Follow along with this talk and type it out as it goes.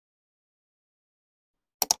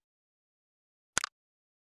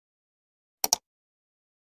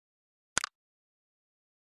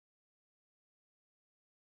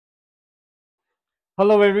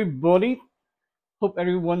Hello, everybody. Hope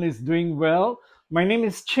everyone is doing well. My name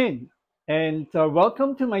is Chin, and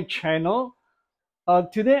welcome to my channel.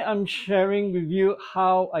 Today, I'm sharing with you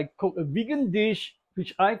how I cook a vegan dish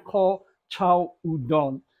which I call Char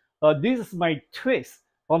Udon. This is my twist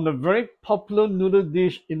on the very popular noodle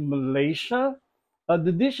dish in Malaysia.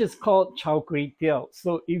 The dish is called Char Kway Teow.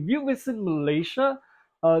 So, if you visit Malaysia,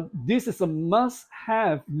 this is a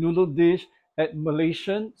must-have noodle dish at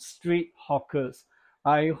Malaysian street hawkers.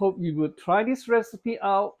 I hope you will try this recipe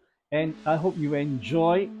out, and I hope you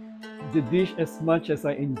enjoy the dish as much as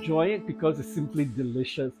I enjoy it because it's simply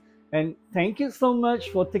delicious. And thank you so much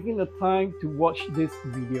for taking the time to watch this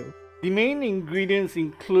video. The main ingredients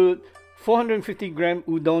include 450-gram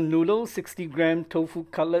udon noodles, 60-gram tofu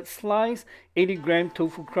cutlet slice, 80-gram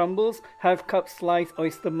tofu crumbles, half cup sliced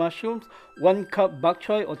oyster mushrooms, 1 cup bok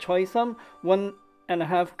choy or choy sum,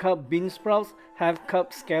 1.5 cup bean sprouts, half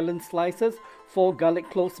cup scallion slices, 4 garlic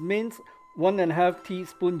cloves minced, 1.5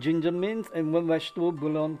 teaspoon ginger minced, and 1 vegetable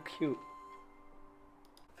bouillon cube.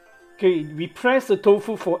 Okay, we press the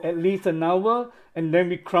tofu for at least an hour, and then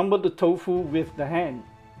we crumble the tofu with the hand.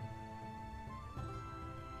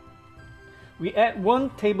 We add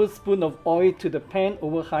 1 tablespoon of oil to the pan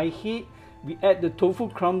over high heat. We add the tofu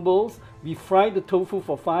crumbles. We fry the tofu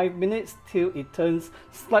for 5 minutes till it turns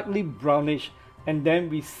slightly brownish, and then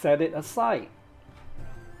we set it aside.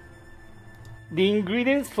 The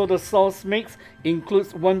ingredients for the sauce mix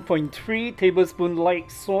includes 1.3 tablespoon light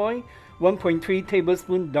soy, 1.3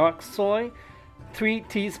 tablespoon dark soy, 3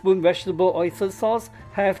 teaspoon vegetable oyster sauce,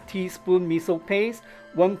 half teaspoon miso paste,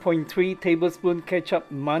 1.3 tablespoon ketchup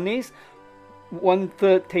mayonnaise,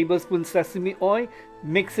 1/3 tablespoon sesame oil.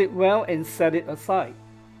 Mix it well and set it aside.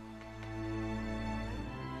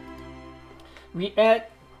 We add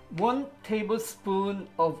 1 tablespoon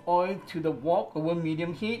of oil to the wok over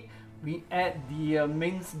medium heat. We add the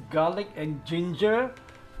minced garlic and ginger,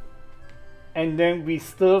 and then we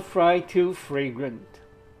stir fry till fragrant.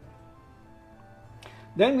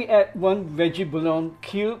 Then we add 1 veggie bouillon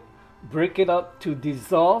cube, break it up to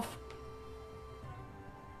dissolve.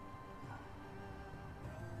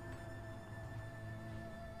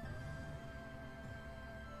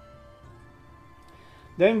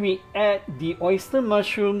 Then we add the oyster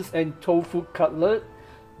mushrooms and tofu cutlet.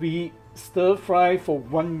 We stir fry for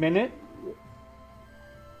 1 minute.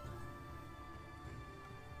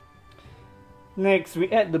 Next,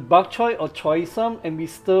 we add the bok choy or choy sum, and we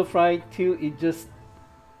stir fry till it just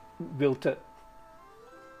wilted.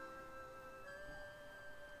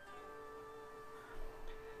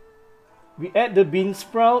 We add the bean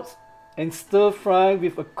sprouts and stir fry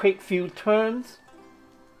with a quick few turns.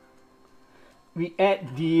 We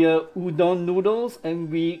add the udon noodles and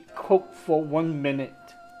we cook for 1 minute.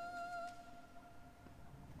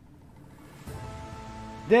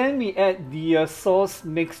 Then we add the sauce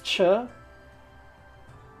mixture.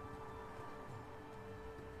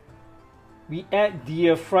 We add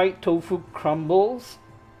the fried tofu crumbles.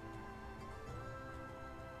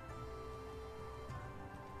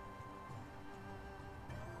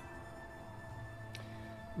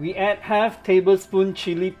 We add half tablespoon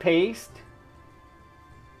chili paste.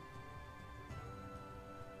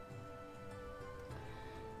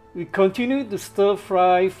 We continue to stir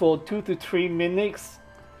fry for 2 to 3 minutes.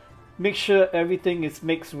 Make sure everything is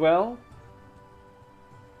mixed well.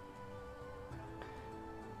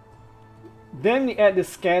 Then we add the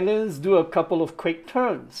scallions, do a couple of quick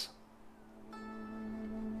turns.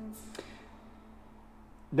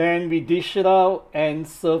 Then we dish it out and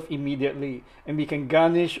serve immediately. And we can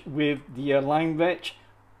garnish with the lime veg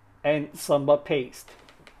and sambal paste.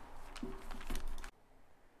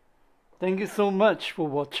 Thank you so much for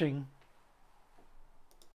watching.